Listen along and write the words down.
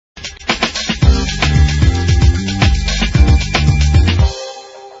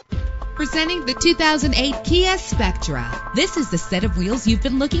Presenting the 2008 Kia Spectra. This is the set of wheels you've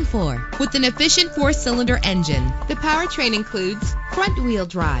been looking for. With an efficient 4-cylinder engine, the powertrain includes front-wheel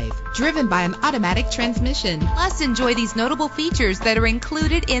drive, driven by an automatic transmission. Plus, enjoy these notable features that are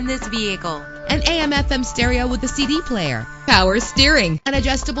included in this vehicle: an AM/FM stereo with a CD player, power steering, an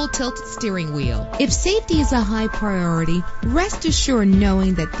adjustable tilt steering wheel. If safety is a high priority, rest assured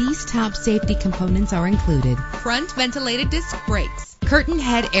knowing that these top safety components are included: front ventilated disc brakes, curtain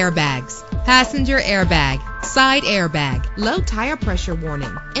head airbags, passenger airbag, side airbag, low tire pressure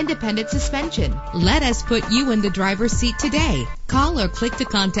warning, independent suspension. Let us put you in the driver's seat today. Call or click to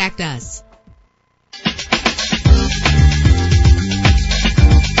contact us.